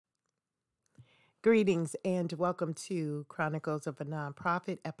Greetings and welcome to Chronicles of a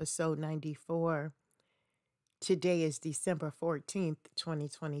Nonprofit, episode 94. Today is December 14th,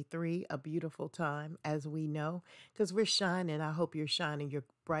 2023, a beautiful time, as we know, because we're shining. I hope you're shining your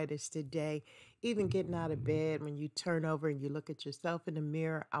brightest today. Even getting out of bed, when you turn over and you look at yourself in the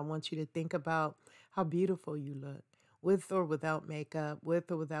mirror, I want you to think about how beautiful you look, with or without makeup, with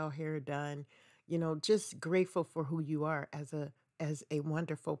or without hair done. Just grateful for who you are as a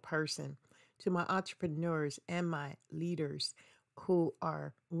wonderful person. To my entrepreneurs and my leaders who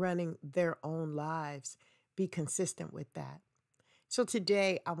are running their own lives, be consistent with that. So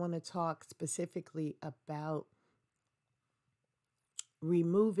today I want to talk specifically about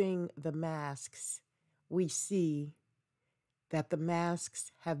removing the masks. We see that the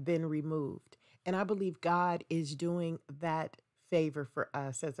masks have been removed. And I believe God is doing that favor for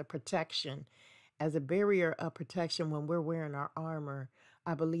us as a protection, as a barrier of protection when we're wearing our armor.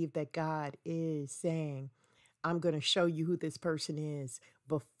 I believe that God is saying, I'm going to show you who this person is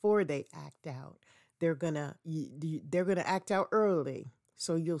before they act out. They're going to act out early.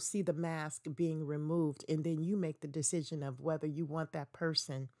 So you'll see the mask being removed, and then you make the decision of whether you want that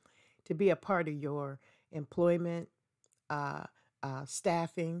person to be a part of your employment,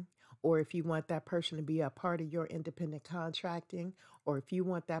 staffing, or if you want that person to be a part of your independent contracting, or if you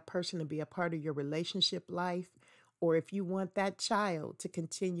want that person to be a part of your relationship life, or if you want that child to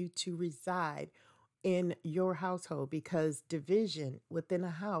continue to reside in your household, because division within a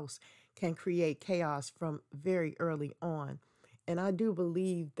house can create chaos from very early on. And I do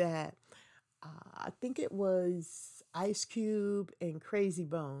believe that, I think it was Ice Cube and Crazy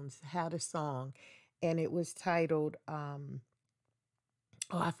Bones had a song, and it was titled, I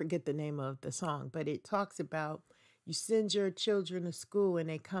forget the name of the song, but it talks about you send your children to school and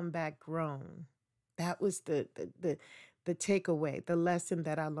they come back grown. That was the takeaway, the lesson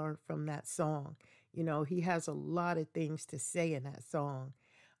that I learned from that song. He has a lot of things to say in that song.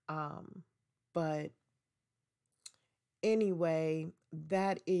 But anyway,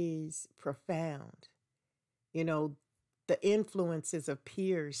 that is profound. The influences of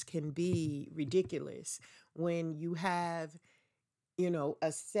peers can be ridiculous when you have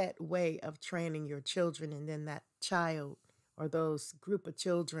a set way of training your children, and then that child or those group of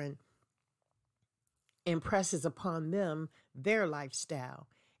children impresses upon them their lifestyle.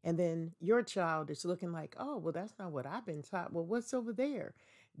 And then your child is looking like, oh, well, that's not what I've been taught. Well, what's over there?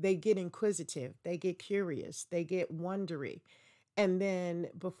 They get inquisitive. They get curious. They get wondery. And then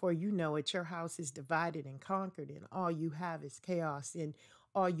before you know it, your house is divided and conquered, and all you have is chaos, and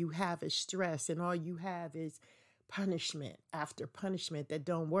all you have is stress, and all you have is punishment after punishment that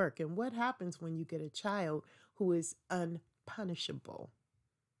don't work. And what happens when you get a child who is unpunishable?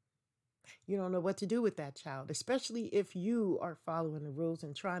 You don't know what to do with that child, especially if you are following the rules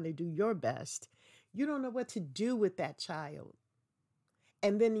and trying to do your best. You don't know what to do with that child.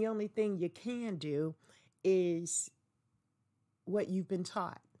 And then the only thing you can do is what you've been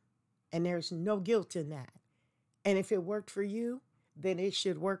taught. And there's no guilt in that. And if it worked for you, then it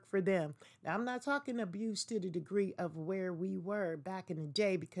should work for them. Now, I'm not talking abuse to the degree of where we were back in the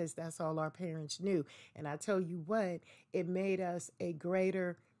day, because that's all our parents knew. And I tell you what, it made us a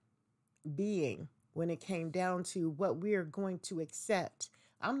greater being when it came down to what we are going to accept.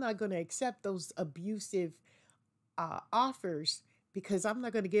 I'm not going to accept those abusive offers, because I'm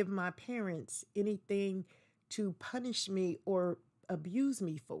not going to give my parents anything to punish me or abuse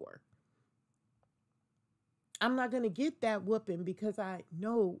me for. I'm not going to get that whooping, because I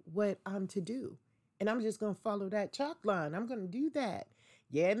know what I'm to do. And I'm just going to follow that chalk line. I'm going to do that.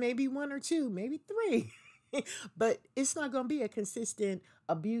 Yeah, maybe one or two, maybe three. But it's not going to be a consistent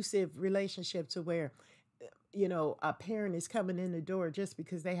abusive relationship to where, a parent is coming in the door just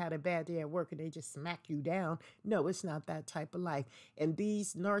because they had a bad day at work and they just smack you down. No, it's not that type of life. And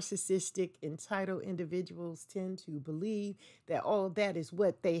these narcissistic, entitled individuals tend to believe that all that is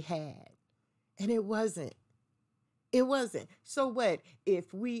what they had. And it wasn't. It wasn't. So what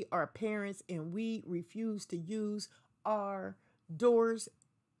if we are parents and we refuse to use our doors,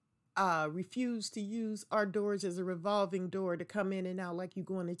 refuse to use our doors as a revolving door to come in and out, like you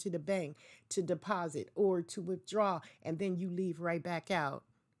going into the bank to deposit or to withdraw, and then you leave right back out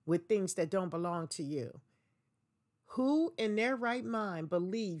with things that don't belong to you? Who in their right mind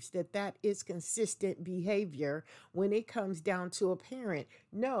believes that that is consistent behavior when it comes down to a parent?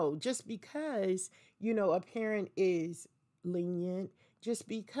 No, just because, a parent is lenient, just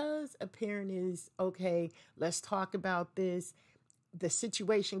because a parent is, okay, let's talk about this, the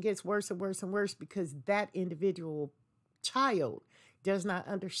situation gets worse and worse and worse because that individual child does not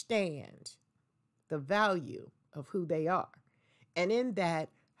understand the value of who they are. And in that,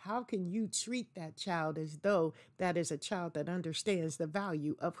 how can you treat that child as though that is a child that understands the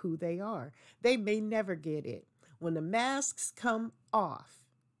value of who they are? They may never get it. When the masks come off,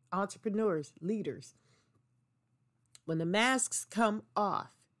 entrepreneurs, leaders, when the masks come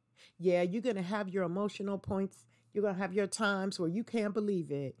off, yeah, you're going to have your emotional points. You're going to have your times where you can't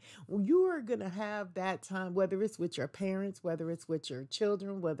believe it. Well, you are going to have that time, whether it's with your parents, whether it's with your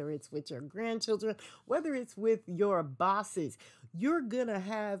children, whether it's with your grandchildren, whether it's with your bosses. You're going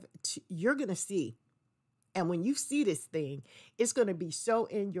to see. And when you see this thing, it's going to be so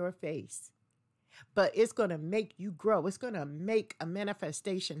in your face. But it's going to make you grow. It's going to make a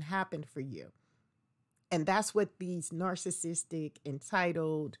manifestation happen for you. And that's what these narcissistic,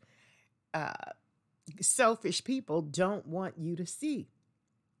 entitled, selfish people don't want you to see.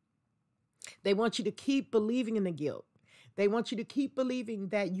 They want you to keep believing in the guilt. They want you to keep believing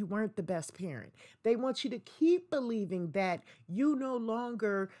that you weren't the best parent. They want you to keep believing that you no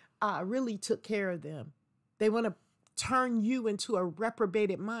longer really took care of them. They want to turn you into a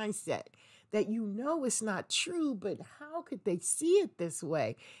reprobated mindset that you know it's not true, but how could they see it this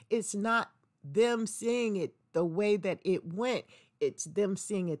way? It's not them seeing it the way that it went. It's them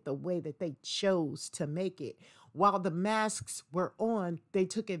seeing it the way that they chose to make it. While the masks were on, they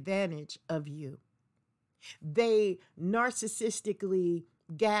took advantage of you. They narcissistically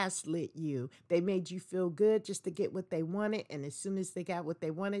gaslit you. They made you feel good just to get what they wanted. And as soon as they got what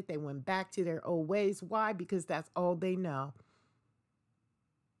they wanted, they went back to their old ways. Why? Because that's all they know.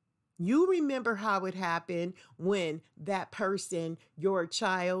 You remember how it happened when that person, your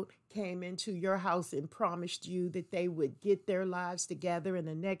child, came into your house and promised you that they would get their lives together. And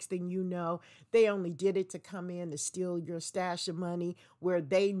the next thing you know, they only did it to come in to steal your stash of money where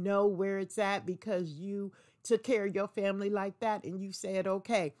they know where it's at because you took care of your family like that. And you said,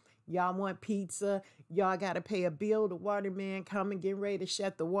 okay, y'all want pizza. Y'all got to pay a bill. The waterman come and get ready to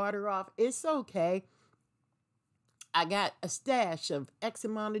shut the water off. It's okay. I got a stash of X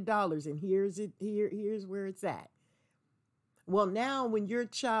amount of dollars and here's where it's at. Well, now when your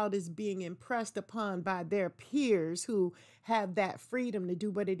child is being impressed upon by their peers who have that freedom to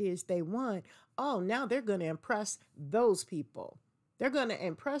do what it is they want, oh, now they're going to impress those people. They're going to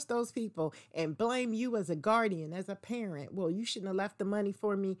impress those people and blame you as a guardian, as a parent. Well, you shouldn't have left the money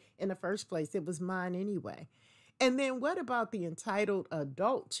for me in the first place. It was mine anyway. And then what about the entitled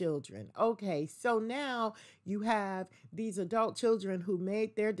adult children? Okay, so now you have these adult children who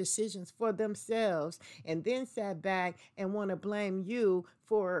made their decisions for themselves and then sat back and want to blame you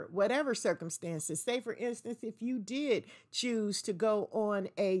for whatever circumstances. Say, for instance, if you did choose to go on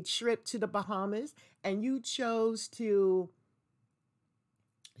a trip to the Bahamas and you chose to,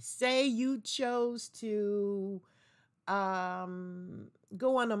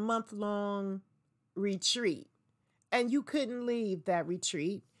 go on a month-long retreat. And you couldn't leave that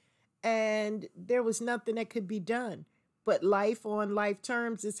retreat. And there was nothing that could be done. But life on life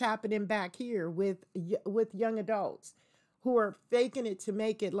terms is happening back here with young adults who are faking it to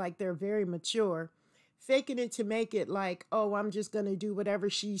make it like they're very mature. Faking it to make it like, oh, I'm just going to do whatever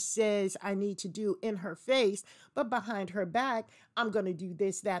she says I need to do in her face. But behind her back, I'm going to do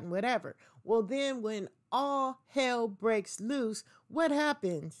this, that, and whatever. Well, then when all hell breaks loose, what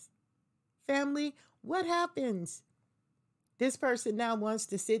happens? Family, what happens? This person now wants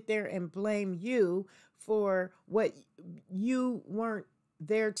to sit there and blame you for what you weren't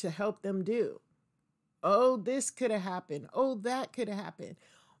there to help them do. Oh, this could have happened. Oh, that could have happened.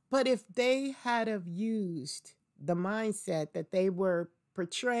 But if they had have used the mindset that they were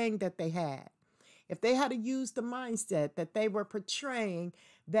portraying that they had, if they had to use the mindset that they were portraying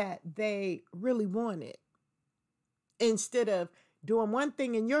that they really wanted, instead of doing one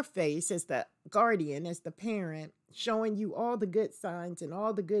thing in your face as the guardian, as the parent, showing you all the good signs and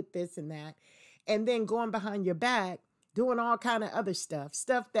all the good this and that, and then going behind your back, doing all kind of other stuff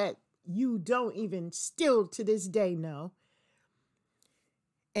that you don't even still to this day know.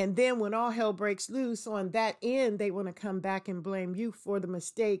 And then when all hell breaks loose on that end, they want to come back and blame you for the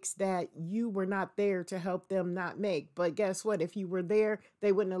mistakes that you were not there to help them not make. But guess what? If you were there,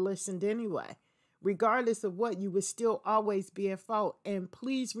 they wouldn't have listened anyway. Regardless of what, you would still always be at fault. And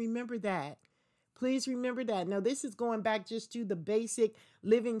please remember that. Please remember that. Now, this is going back just to the basic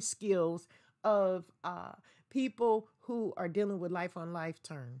living skills of people who are dealing with life on life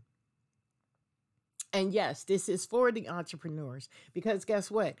term. And yes, this is for the entrepreneurs, because guess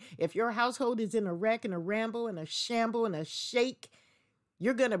what? If your household is in a wreck and a ramble and a shamble and a shake,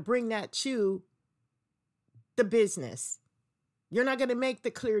 you're going to bring that to the business. You're not going to make the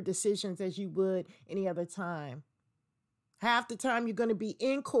clear decisions as you would any other time. Half the time you're going to be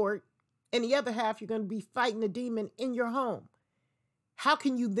in court, and the other half you're going to be fighting a demon in your home. How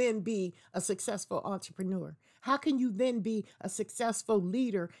can you then be a successful entrepreneur? How can you then be a successful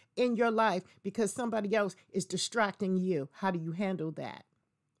leader in your life because somebody else is distracting you? How do you handle that?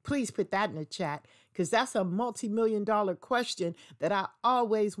 Please put that in the chat because that's a multi-million-dollar question that I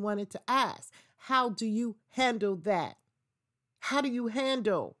always wanted to ask. How do you handle that? How do you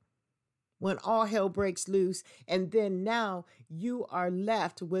handle when all hell breaks loose and then now you are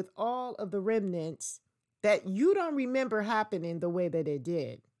left with all of the remnants that you don't remember happening the way that it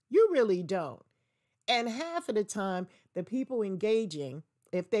did? You really don't. And half of the time, the people engaging,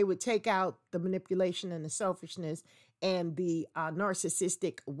 if they would take out the manipulation and the selfishness and the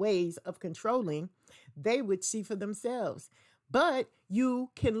narcissistic ways of controlling, they would see for themselves. But you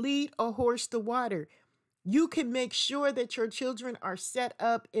can lead a horse to water. You can make sure that your children are set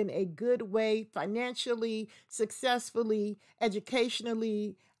up in a good way, financially, successfully,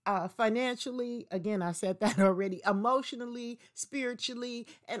 educationally, financially. Again, I said that already, emotionally, spiritually,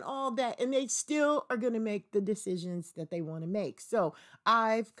 and all that. And they still are going to make the decisions that they want to make. So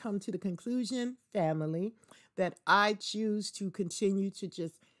I've come to the conclusion, family, that I choose to continue to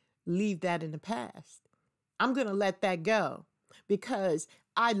just leave that in the past. I'm going to let that go because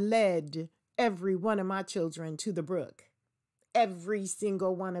I led every one of my children to the brook, every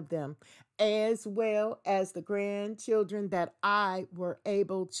single one of them, as well as the grandchildren that I were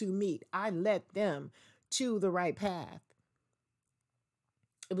able to meet. I led them to the right path.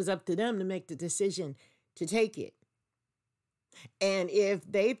 It was up to them to make the decision to take it. And if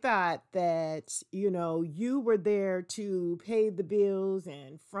they thought that, you were there to pay the bills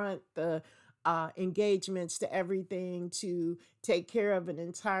and front the engagements to everything, to take care of an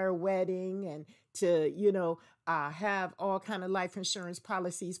entire wedding and to, have all kind of life insurance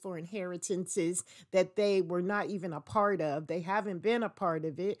policies for inheritances that they were not even a part of. They haven't been a part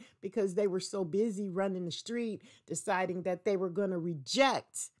of it because they were so busy running the street, deciding that they were going to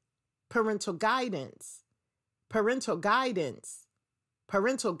reject parental guidance.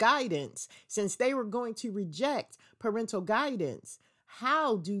 Since they were going to reject parental guidance,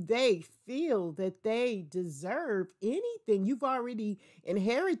 how do they feel that they deserve anything? You've already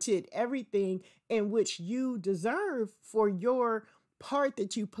inherited everything in which you deserve for your part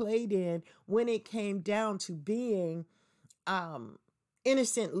that you played in when it came down to being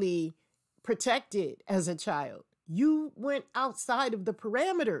innocently protected as a child. You went outside of the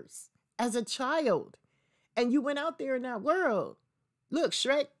parameters as a child, and you went out there in that world. Look,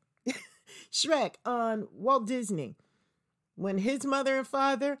 Shrek on Walt Disney. When his mother and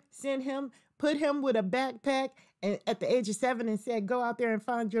father sent him, put him with a backpack and at the age of 7 and said, go out there and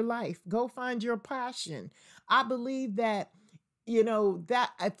find your life. Go find your passion. I believe that, that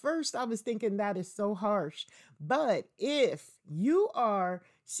at first I was thinking that is so harsh. But if you are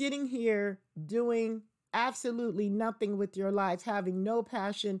sitting here doing absolutely nothing with your life, having no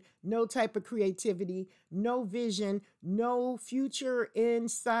passion, no type of creativity, no vision, no future in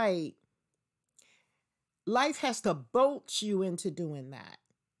sight, life has to bolt you into doing that.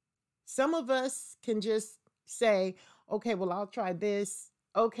 Some of us can just say, okay, well, I'll try this.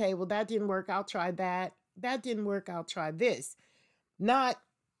 Okay, well, that didn't work. I'll try that. That didn't work. I'll try this. I'm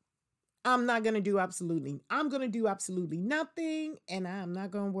going to do absolutely nothing. And I'm not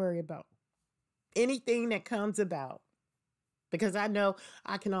going to worry about anything that comes about because I know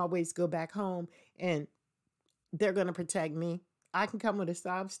I can always go back home and they're going to protect me. I can come with a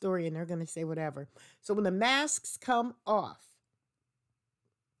sob story and they're going to say whatever. So when the masks come off,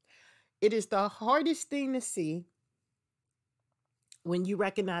 it is the hardest thing to see when you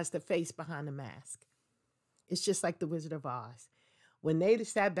recognize the face behind the mask. It's just like the Wizard of Oz. When they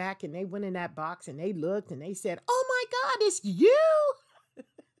sat back and they went in that box and they looked and they said, oh my God, it's you.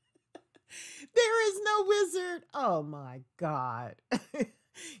 There is no wizard. Oh my God.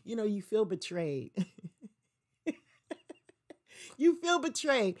 You feel betrayed. You feel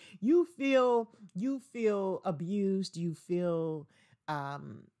betrayed. You feel abused. You feel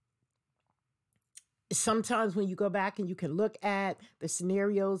sometimes when you go back and you can look at the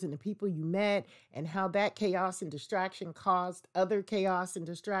scenarios and the people you met and how that chaos and distraction caused other chaos and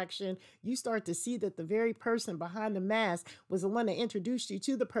distraction, you start to see that the very person behind the mask was the one that introduced you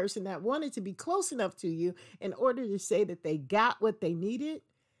to the person that wanted to be close enough to you in order to say that they got what they needed.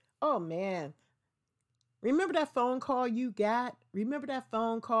 Oh man. Remember that phone call you got? Remember that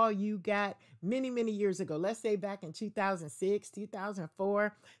phone call you got many, many years ago? Let's say back in 2006,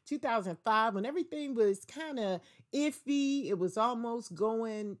 2004, 2005, when everything was kind of iffy. It was almost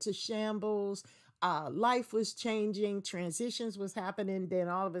going to shambles. life was changing, transitions was happening, then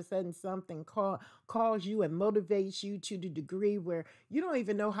all of a sudden something calls you and motivates you to the degree where you don't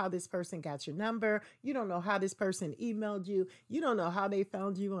even know how this person got your number. You don't know how this person emailed you. You don't know how they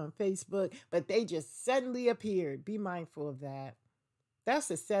found you on Facebook, but they just suddenly appeared. Be mindful of that.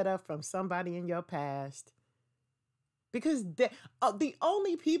 That's a setup from somebody in your past. Because the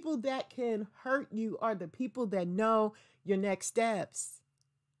only people that can hurt you are the people that know your next steps.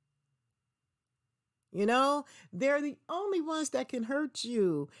 You know, they're the only ones that can hurt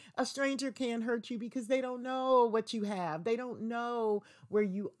you. A stranger can't hurt you because they don't know what you have. They don't know where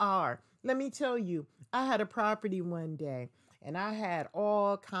you are. Let me tell you, I had a property one day and I had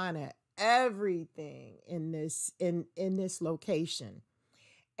all kind of everything in this location.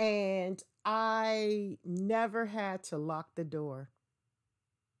 And I never had to lock the door.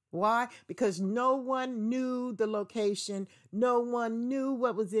 Why? Because no one knew the location. No one knew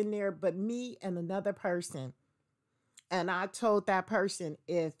what was in there but me and another person. And I told that person,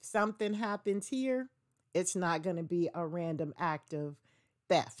 if something happens here, it's not going to be a random act of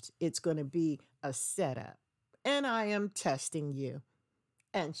theft. It's going to be a setup. And I am testing you.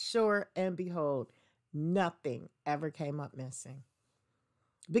 And sure and behold, nothing ever came up missing.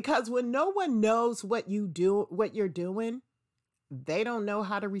 Because when no one knows what you're doing, they don't know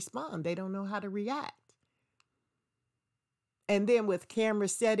how to respond. They don't know how to react. And then with camera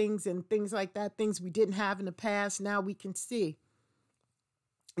settings and things like that, things we didn't have in the past, now we can see.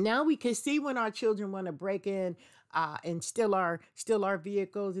 Now we can see when our children want to break in and steal our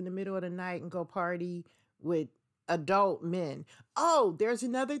vehicles in the middle of the night and go party with adult men. Oh, there's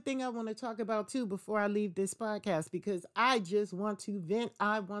another thing I want to talk about too before I leave this podcast, because I just want to vent.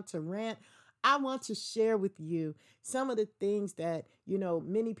 I want to rant. I want to share with you some of the things that,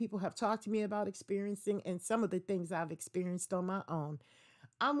 many people have talked to me about experiencing and some of the things I've experienced on my own.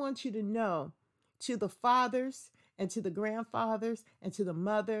 I want you to know, to the fathers and to the grandfathers and to the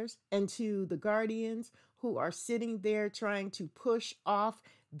mothers and to the guardians who are sitting there trying to push off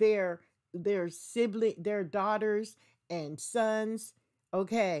their daughters and sons.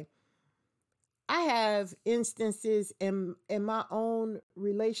 Okay. I have instances in my own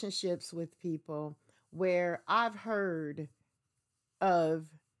relationships with people where I've heard of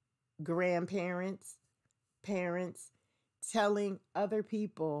grandparents, parents telling other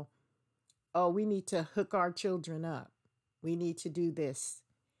people, oh, we need to hook our children up. We need to do this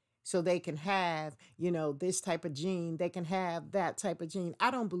so they can have, this type of gene. They can have that type of gene. I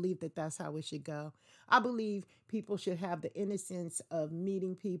don't believe that that's how it should go. I believe people should have the innocence of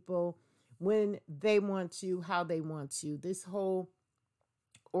meeting people when they want to, how they want to. This whole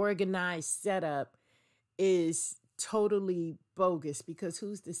organized setup is totally bogus, because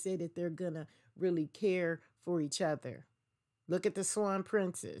who's to say that they're going to really care for each other? Look at the Swan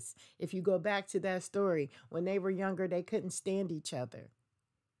Princess. If you go back to that story, when they were younger, they couldn't stand each other.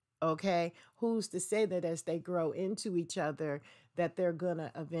 Okay? Who's to say that as they grow into each other, that they're going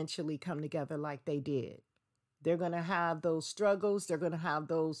to eventually come together like they did? They're going to have those struggles. They're going to have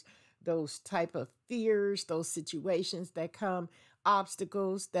those type of fears, those situations that come,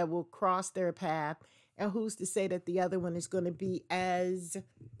 obstacles that will cross their path. And who's to say that the other one is going to be as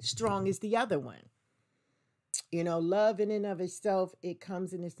strong as the other one? Love in and of itself, it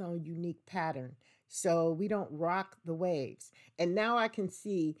comes in its own unique pattern. So we don't rock the waves. And now I can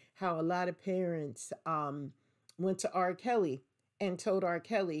see how a lot of parents went to R. Kelly and told R.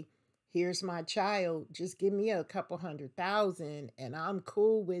 Kelly, here's my child, just give me a couple $100,000 and I'm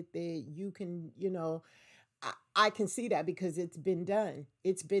cool with it. You can, I can see that because it's been done.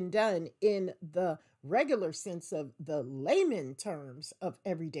 It's been done in the regular sense of the layman terms of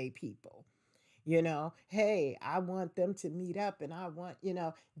everyday people. Hey, I want them to meet up, and I want,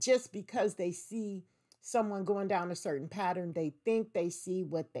 just because they see someone going down a certain pattern, they think they see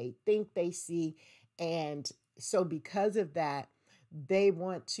what they think they see. And so because of that, they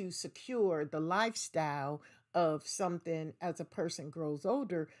want to secure the lifestyle of something as a person grows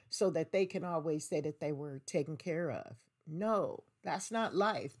older so that they can always say that they were taken care of. No, that's not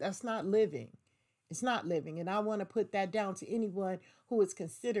life. That's not living. It's not living. And I want to put that down to anyone who is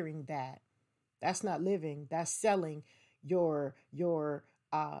considering that. That's not living. That's selling your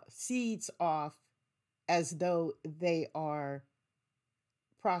seeds off as though they are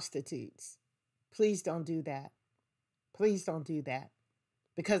prostitutes. Please don't do that. Please don't do that,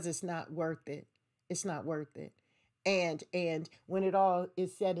 because it's not worth it. It's not worth it. And when it all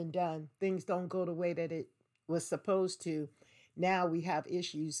is said and done, things don't go the way that it was supposed to. Now we have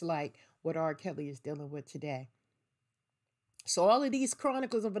issues like what R. Kelly is dealing with today. So all of these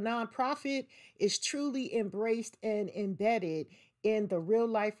chronicles of a nonprofit is truly embraced and embedded in the real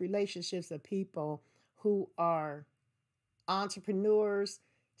life relationships of people who are entrepreneurs,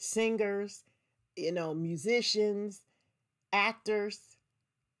 singers, musicians, actors,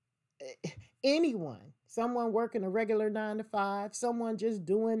 anyone, someone working a regular 9 to 5, someone just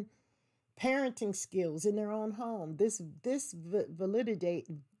doing parenting skills in their own home. This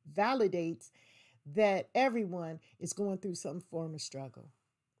validates that everyone is going through some form of struggle.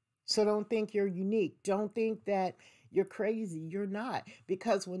 So don't think you're unique. Don't think that you're crazy. You're not.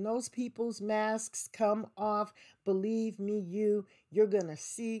 Because when those people's masks come off, believe me, you're going to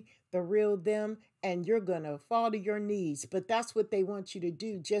see the real them and you're going to fall to your knees. But that's what they want you to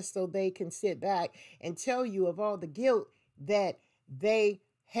do, just so they can sit back and tell you of all the guilt that they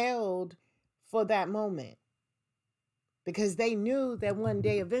held for that moment. Because they knew that one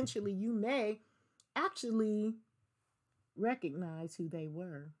day, eventually, you may actually recognize who they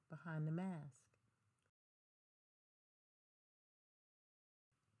were behind the mask.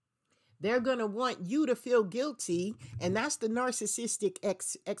 They're going to want you to feel guilty, and that's the narcissistic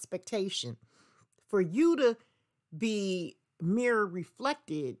expectation, for you to be mirror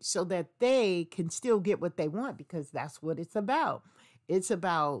reflected so that they can still get what they want, because that's what it's about. It's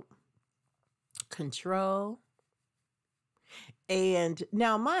about control. And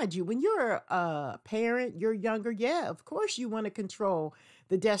now, mind you, when you're a parent, you're younger, yeah, of course you want to control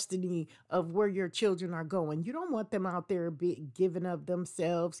the destiny of where your children are going. You don't want them out there giving of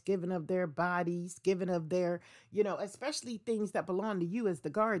themselves, giving of their bodies, giving of their, especially things that belong to you as the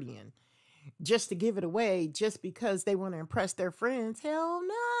guardian, just to give it away just because they want to impress their friends. Hell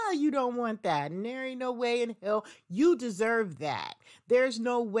no, you don't want that. And there ain't no way in hell you deserve that. There's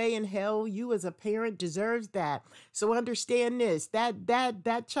no way in hell you as a parent deserves that. So understand this,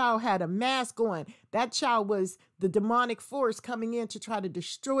 that child had a mask on. That child was the demonic force coming in to try to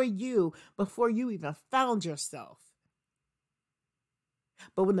destroy you before you even found yourself.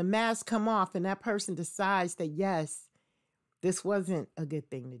 But when the mask come off and that person decides that, yes, this wasn't a good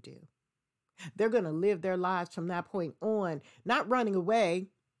thing to do, they're going to live their lives from that point on, not running away,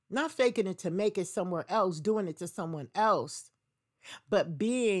 not faking it to make it somewhere else, doing it to someone else, but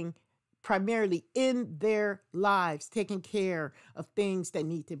being primarily in their lives, taking care of things that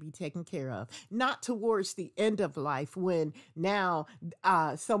need to be taken care of. Not towards the end of life when now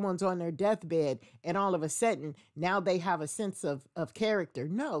someone's on their deathbed and all of a sudden now they have a sense of character.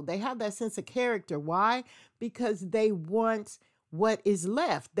 No, they have that sense of character. Why? Because they want what is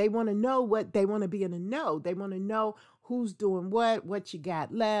left. They want to know what they want to be in the know. They want to know who's doing what you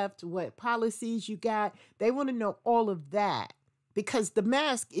got left, what policies you got. They want to know all of that because the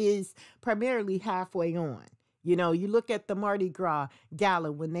mask is primarily halfway on. You look at the Mardi Gras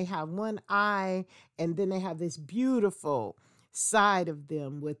gala when they have one eye and then they have this beautiful side of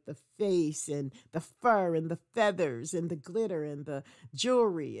them with the face and the fur and the feathers and the glitter and the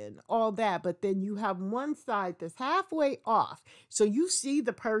jewelry and all that. But then you have one side that's halfway off. So you see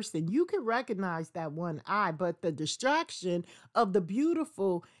the person, you can recognize that one eye, but the distraction of the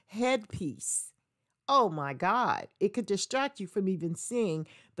beautiful headpiece, oh my God, it could distract you from even seeing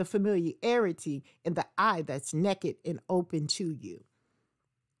the familiarity in the eye that's naked and open to you.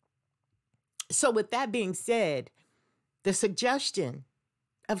 So with that being said, the suggestion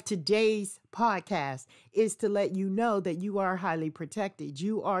of today's podcast is to let you know that you are highly protected.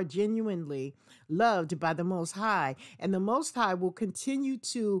 You are genuinely loved by the Most High, and the Most High will continue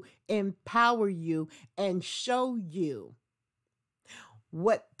to empower you and show you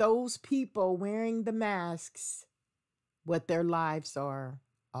what those people wearing the masks, what their lives are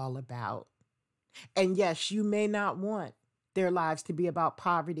all about. And yes, you may not want their lives to be about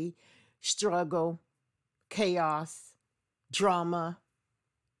poverty, struggle, chaos, drama,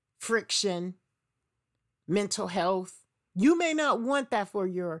 friction, mental health. You may not want that for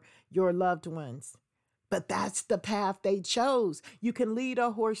your loved ones, but that's the path they chose. You can lead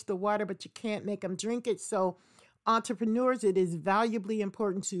a horse to water, but you can't make them drink it. So entrepreneurs, it is valuably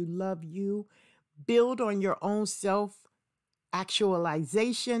important to love you, build on your own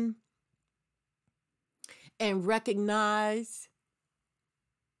self-actualization, and recognize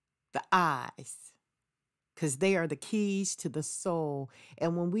the eyes, because they are the keys to the soul.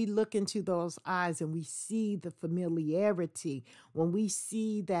 And when we look into those eyes and we see the familiarity, when we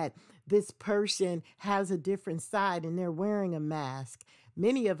see that this person has a different side and they're wearing a mask,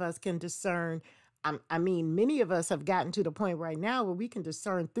 many of us can discern. Many of us have gotten to the point right now where we can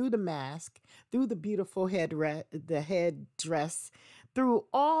discern through the mask, through the beautiful headdress, Through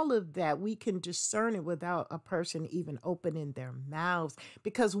all of that, we can discern it without a person even opening their mouths.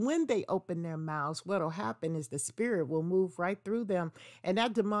 Because when they open their mouths, what'll happen is the spirit will move right through them, and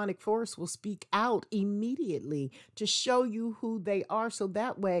that demonic force will speak out immediately to show you who they are. So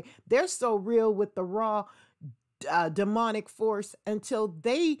that way, they're so real with the raw demonic force until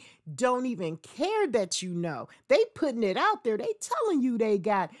they don't even care that you know. They putting it out there. They telling you they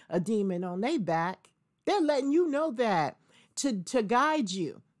got a demon on their back. They're letting you know that to guide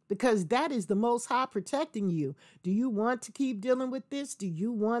you, because that is the Most High protecting you. Do you want to keep dealing with this? Do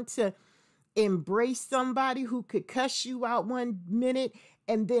you want to embrace somebody who could cuss you out one minute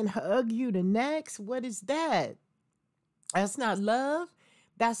and then hug you the next? What is that? That's not love.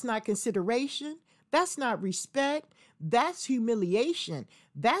 That's not consideration. That's not respect. That's humiliation.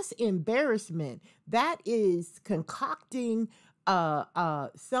 That's embarrassment. That is concocting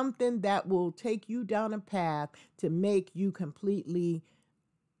something that will take you down a path to make you completely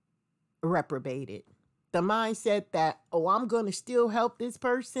reprobated. The mindset that, oh, I'm going to still help this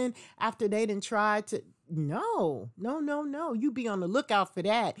person after they didn't try to. No. You be on the lookout for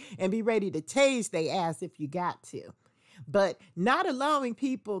that and be ready to tase their ass if you got to. But not allowing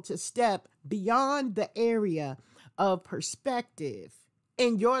people to step beyond the area of perspective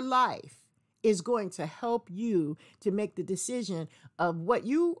in your life is going to help you to make the decision of what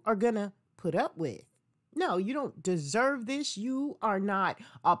you are going to put up with. No, you don't deserve this. You are not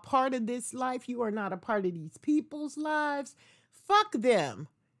a part of this life. You are not a part of these people's lives. Fuck them.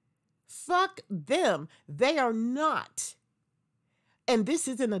 Fuck them. They are not. And this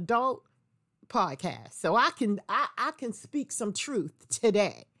is an adult podcast, so I can speak some truth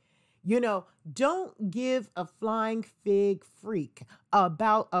today. Don't give a flying fig freak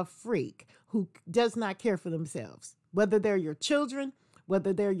about a freak who does not care for themselves, whether they're your children,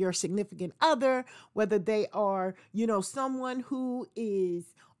 whether they're your significant other, whether they are, someone who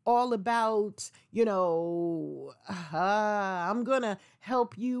is all about, I'm going to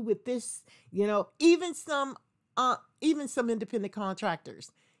help you with this, even some independent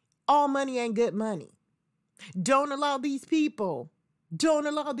contractors. All money ain't good money. Don't allow these people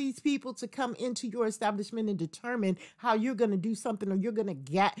to come into your establishment and determine how you're going to do something, or you're going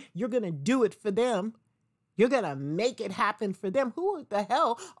to do it for them. You're going to make it happen for them. Who the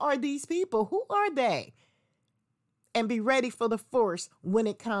hell are these people? Who are they? And be ready for the force when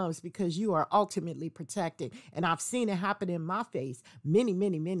it comes, because you are ultimately protected. And I've seen it happen in my face many,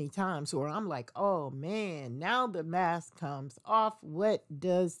 many, many times where I'm like, oh man, now the mask comes off. What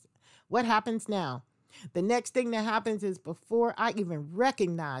happens now? The next thing that happens is, before I even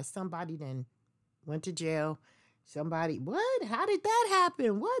recognize somebody then went to jail. Somebody, what? How did that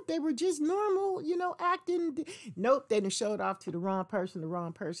happen? What? They were just normal, acting. Nope, they done showed off to the wrong person. The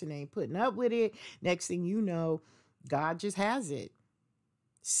wrong person ain't putting up with it. Next thing you know, God just has it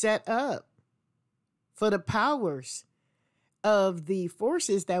set up for the powers of the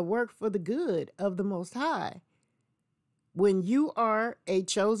forces that work for the good of the Most High. When you are a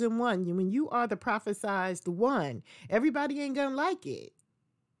chosen one, when you are the prophesized one, everybody ain't going to like it,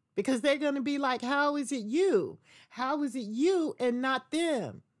 because they're going to be like, how is it you? How is it you and not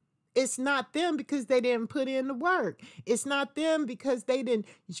them? It's not them because they didn't put in the work. It's not them because they didn't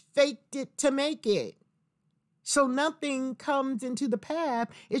faked it to make it. So nothing comes into the path.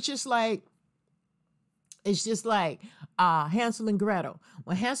 It's just like Hansel and Gretel.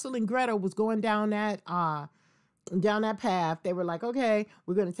 When Hansel and Gretel was going down that path, they were like, okay,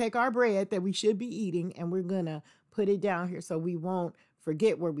 we're going to take our bread that we should be eating and we're going to put it down here so we won't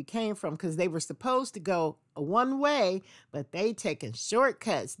forget where we came from, because they were supposed to go one way, but they taking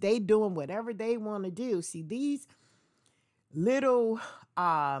shortcuts. They doing whatever they want to do. See, these little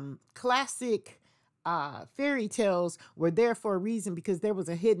classic fairy tales were there for a reason, because there was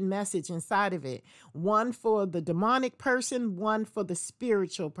a hidden message inside of it. One for the demonic person, one for the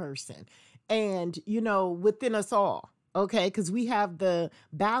spiritual person. And, within us all, okay? Because we have the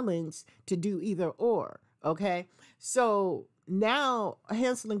balance to do either or, okay? So now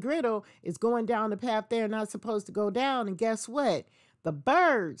Hansel and Gretel is going down the path they're not supposed to go down. And guess what? The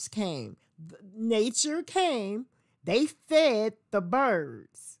birds came. Nature came. They fed the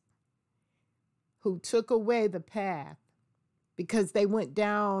birds, who took away the path because they went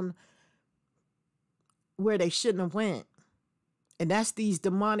down where they shouldn't have went. And that's these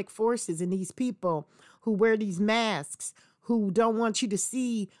demonic forces and these people who wear these masks, who don't want you to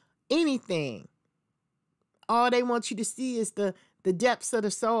see anything. All they want you to see is the depths of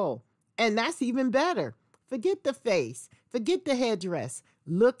the soul. And that's even better. Forget the face. Forget the headdress.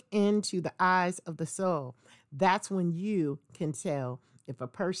 Look into the eyes of the soul. That's when you can tell if a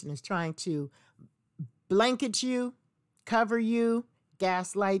person is trying to blanket you, cover you,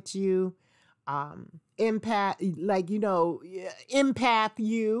 gaslight you, empath, like, empath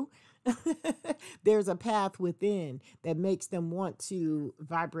you. There's a path within that makes them want to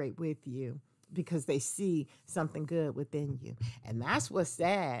vibrate with you because they see something good within you. And that's what's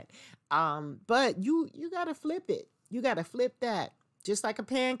sad. But you got to flip it. You got to flip that just like a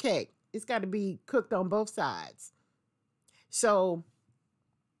pancake. It's got to be cooked on both sides. So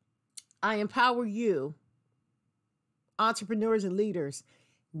I empower you, entrepreneurs and leaders.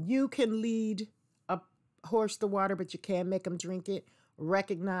 You can lead a horse to water, but you can't make them drink it.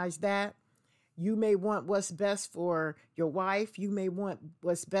 Recognize that. You may want what's best for your wife. You may want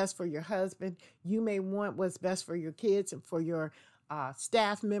what's best for your husband. You may want what's best for your kids and for your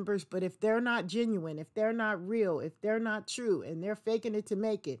staff members. But if they're not genuine, if they're not real, if they're not true, and they're faking it to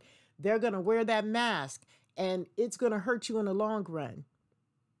make it, they're going to wear that mask, and it's going to hurt you in the long run.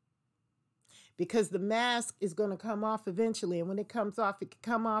 Because the mask is going to come off eventually. And when it comes off, it can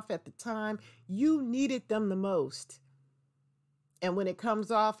come off at the time you needed them the most. And when it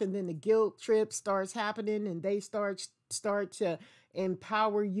comes off and then the guilt trip starts happening and they start to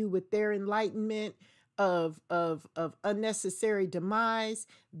empower you with their enlightenment of unnecessary demise,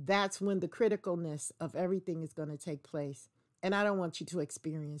 that's when the criticalness of everything is going to take place. And I don't want you to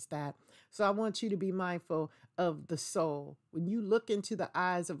experience that. So I want you to be mindful of the soul. When you look into the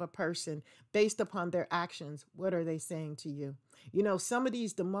eyes of a person based upon their actions, what are they saying to you? You know, some of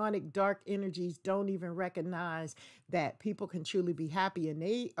these demonic dark energies don't even recognize that people can truly be happy, and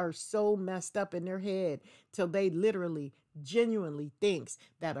they are so messed up in their head till they literally, genuinely thinks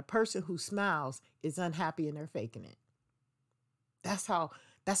that a person who smiles is unhappy and they're faking it. That's how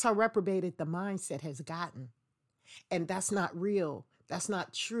reprobated the mindset has gotten. And that's not real. That's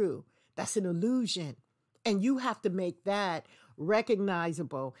not true. That's an illusion. And you have to make that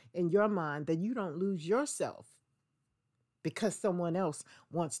recognizable in your mind, that you don't lose yourself because someone else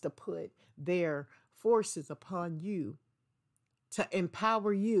wants to put their forces upon you to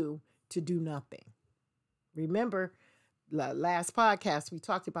empower you to do nothing. Remember, last podcast, we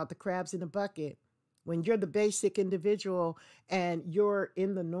talked about the crabs in the bucket. When you're the basic individual and you're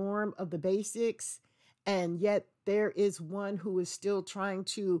in the norm of the basics, and yet there is one who is still trying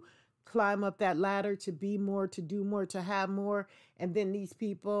to climb up that ladder to be more, to do more, to have more. And then these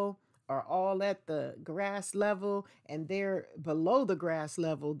people are all at the grass level and they're below the grass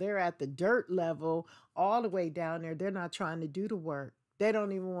level. They're at the dirt level all the way down there. They're not trying to do the work. They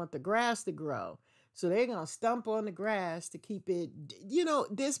don't even want the grass to grow. So they're going to stump on the grass to keep it. You know,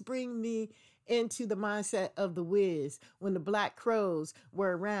 this brings me into the mindset of the Wiz when the Black Crows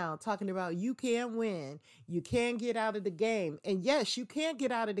were around talking about you can't win, you can't get out of the game. And yes, you can't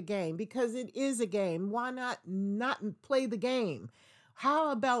get out of the game because it is a game. Why not play the game?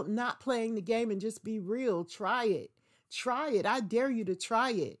 How about not playing the game and just be real? Try it. Try it. I dare you to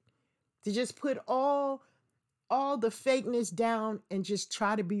try it. To just put all the fakeness down and just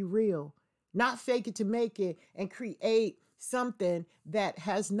try to be real. Not fake it to make it and create something that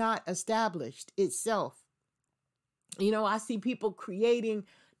has not established itself. You know, I see people creating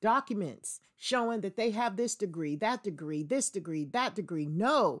documents showing that they have this degree, that degree, this degree, that degree.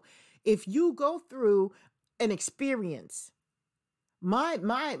 No, if you go through an experience, my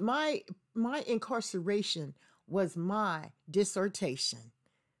incarceration was my dissertation.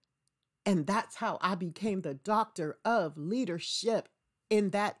 And that's how I became the doctor of leadership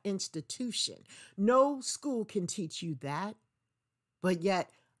in that institution. No school can teach you that, but yet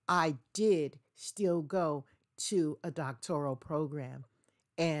I did still go to a doctoral program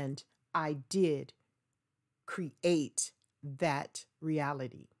and I did create that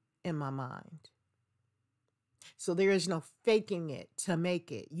reality in my mind. So there is no faking it to make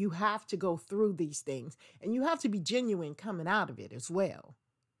it. You have to go through these things and you have to be genuine coming out of it as well.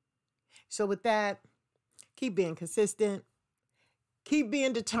 So with that, keep being consistent. Keep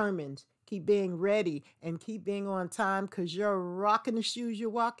being determined, keep being ready, and keep being on time because you're rocking the shoes you're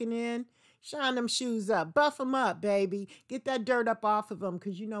walking in. Shine them shoes up, buff them up, baby. Get that dirt up off of them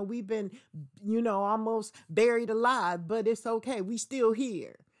because, you know, we've been, almost buried alive, but it's okay. We still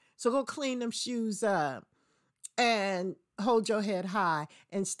here. So go clean them shoes up and hold your head high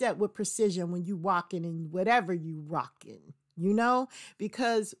and step with precision when you walking in whatever you rocking,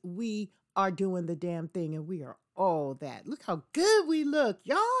 because we are doing the damn thing and we are all that. Look how good we look,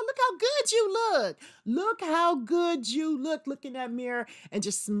 y'all. Look how good you look. Look how good you look. Look in that mirror and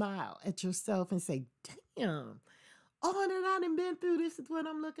just smile at yourself and say, damn, all that I done been through, this is what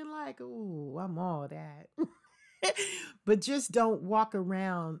I'm looking like. Ooh, I'm all that. But just don't walk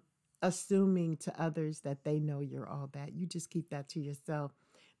around assuming to others that they know you're all that. You just keep that to yourself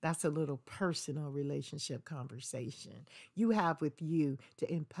That's a little personal relationship conversation you have with you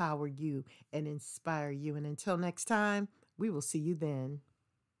to empower you and inspire you. And until next time, we will see you then.